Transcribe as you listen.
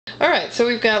Alright, so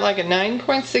we've got like a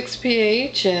 9.6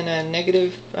 pH and a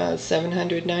negative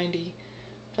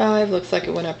 795. Looks like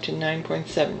it went up to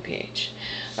 9.7 pH.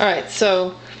 Alright,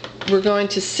 so we're going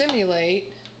to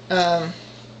simulate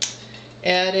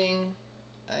adding,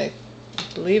 I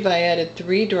believe I added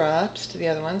 3 drops to the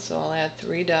other one, so I'll add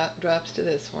 3 drops to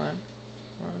this one.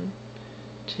 1,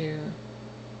 2,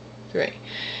 3.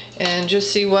 And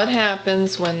just see what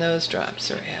happens when those drops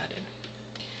are added.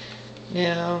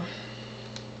 Now,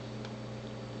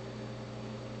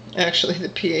 actually the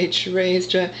pH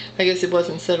raised, I guess it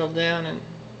wasn't settled down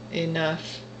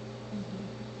enough.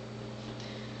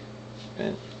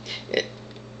 But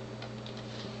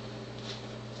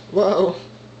whoa.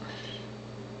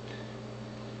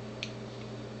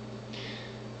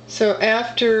 So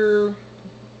after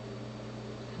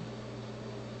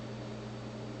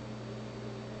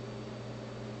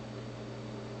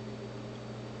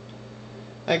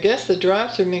I guess the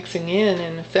drops are mixing in,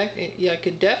 and effect. Yeah, I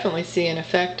could definitely see an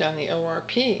effect on the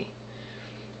ORP,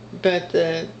 but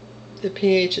the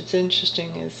pH, it's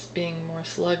interesting, is being more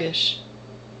sluggish.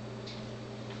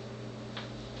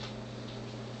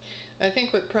 I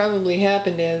think what probably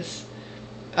happened is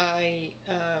I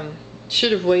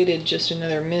should have waited just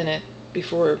another minute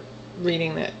before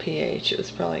reading that pH. It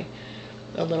was probably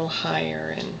a little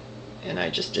higher, and I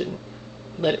just didn't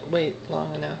let it wait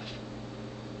long enough.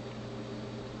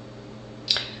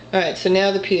 Alright, so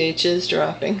now the pH is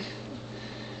dropping.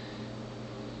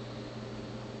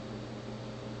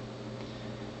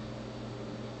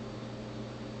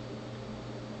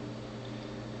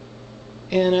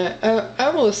 And I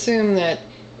will assume that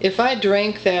if I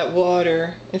drank that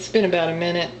water, it's been about a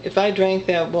minute, if I drank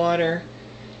that water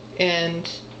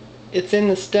and it's in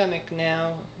the stomach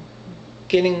now,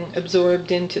 getting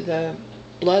absorbed into the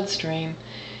bloodstream,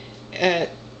 that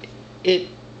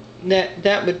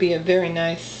would be a very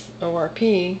nice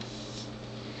ORP,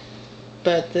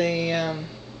 but the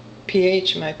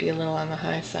pH might be a little on the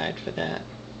high side for that.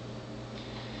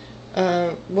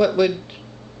 What would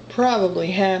probably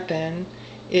happen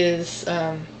is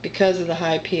because of the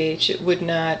high pH, it would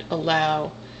not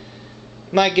allow,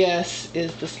 my guess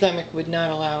is the stomach would not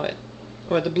allow it,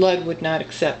 or the blood would not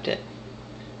accept it,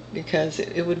 because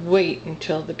it would wait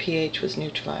until the pH was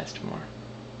neutralized more.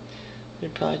 It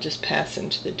would probably just pass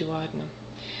into the duodenum.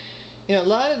 You know, a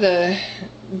lot of the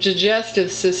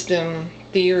digestive system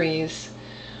theories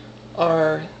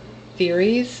are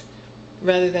theories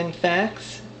rather than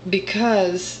facts,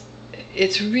 because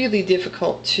it's really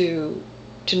difficult to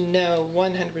know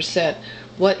 100%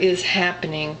 what is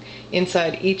happening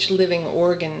inside each living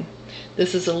organ.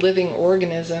 This is a living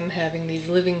organism having these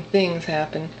living things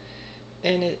happen,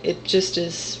 and it just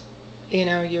is, you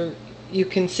know, you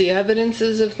can see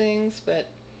evidences of things, but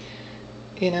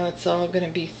you know, it's all going to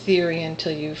be theory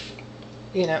until you've,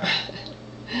 you know,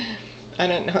 I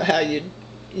don't know how you'd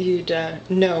know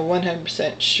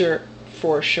 100% sure,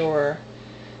 for sure.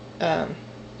 Even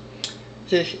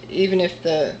if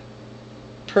the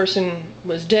person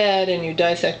was dead and you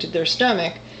dissected their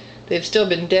stomach, they've still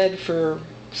been dead for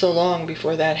so long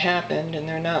before that happened, and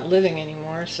they're not living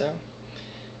anymore, so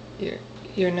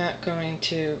you're not going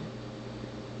to,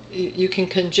 you can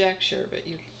conjecture, but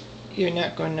you're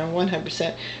not going to know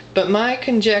 100%. But my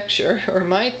conjecture, or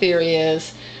my theory,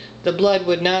 is the blood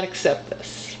would not accept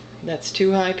this. That's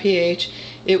too high pH.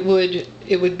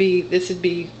 This would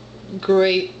be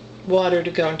great water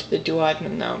to go into the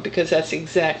duodenum now, because that's the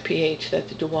exact pH that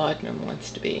the duodenum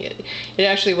wants to be. It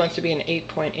actually wants to be an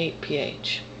 8.8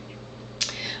 pH.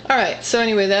 Alright, so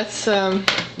anyway, that's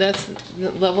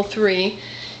level 3.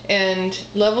 And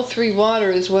level 3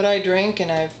 water is what I drink, and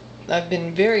I've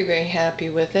been very, very happy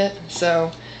with it.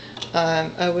 So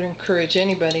I would encourage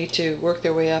anybody to work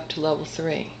their way up to level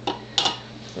 3.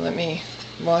 So let me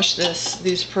wash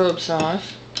these probes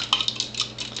off,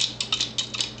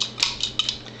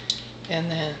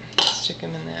 and then stick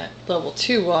them in that level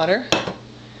 2 water.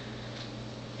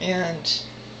 And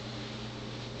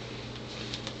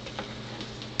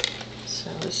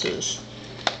so this is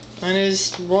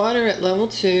unused water at level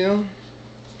 2.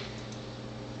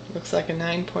 Looks like a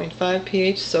 9.5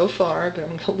 pH so far, but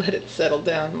I'm going to let it settle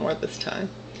down more this time.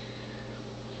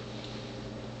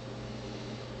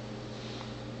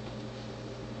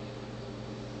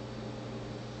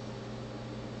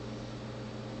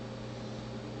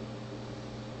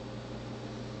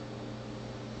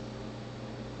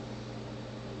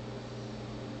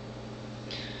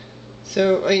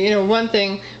 So, you know, one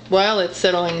thing, while it's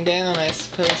settling down, I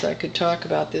suppose I could talk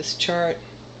about this chart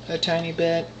a tiny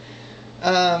bit.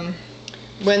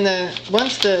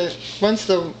 Once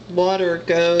the water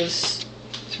goes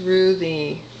through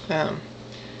the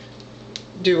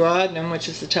duodenum, which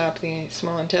is the top of the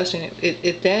small intestine,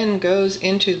 it then goes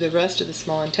into the rest of the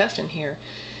small intestine here.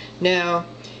 Now,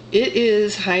 it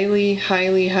is highly,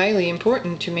 highly, highly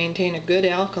important to maintain a good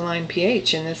alkaline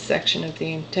pH in this section of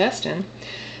the intestine,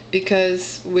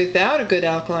 because without a good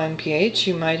alkaline pH,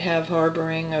 you might have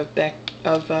harboring of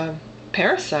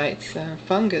parasites,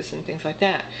 fungus, and things like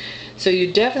that. So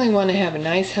you definitely want to have a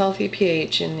nice healthy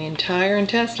pH in the entire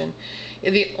intestine.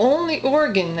 The only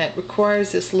organ that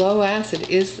requires this low acid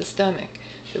is the stomach.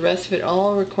 The rest of it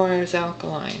all requires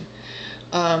alkaline.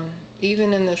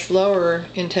 Even in this lower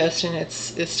intestine,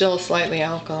 it's still slightly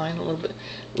alkaline, a little bit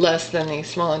less than the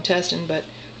small intestine, but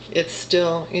it's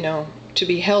still, to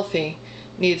be healthy,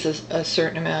 needs a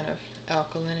certain amount of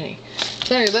alkalinity.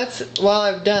 So anyway, while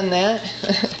I've done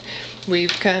that,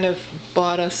 we've kind of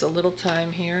bought us a little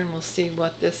time here, and we'll see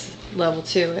what this level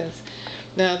 2 is.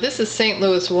 Now, this is St.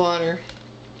 Louis water,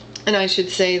 and I should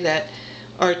say that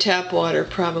our tap water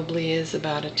probably is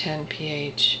about a 10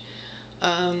 pH.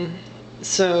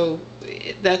 So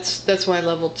that's why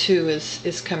level 2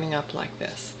 is coming up like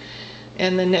this.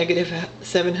 And the negative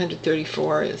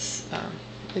 734 is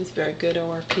very good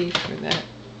ORP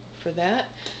for that.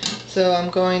 So I'm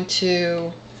going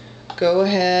to go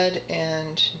ahead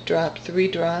and drop 3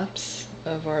 drops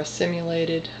of our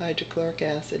simulated hydrochloric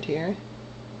acid here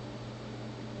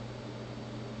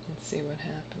and see what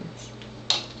happens.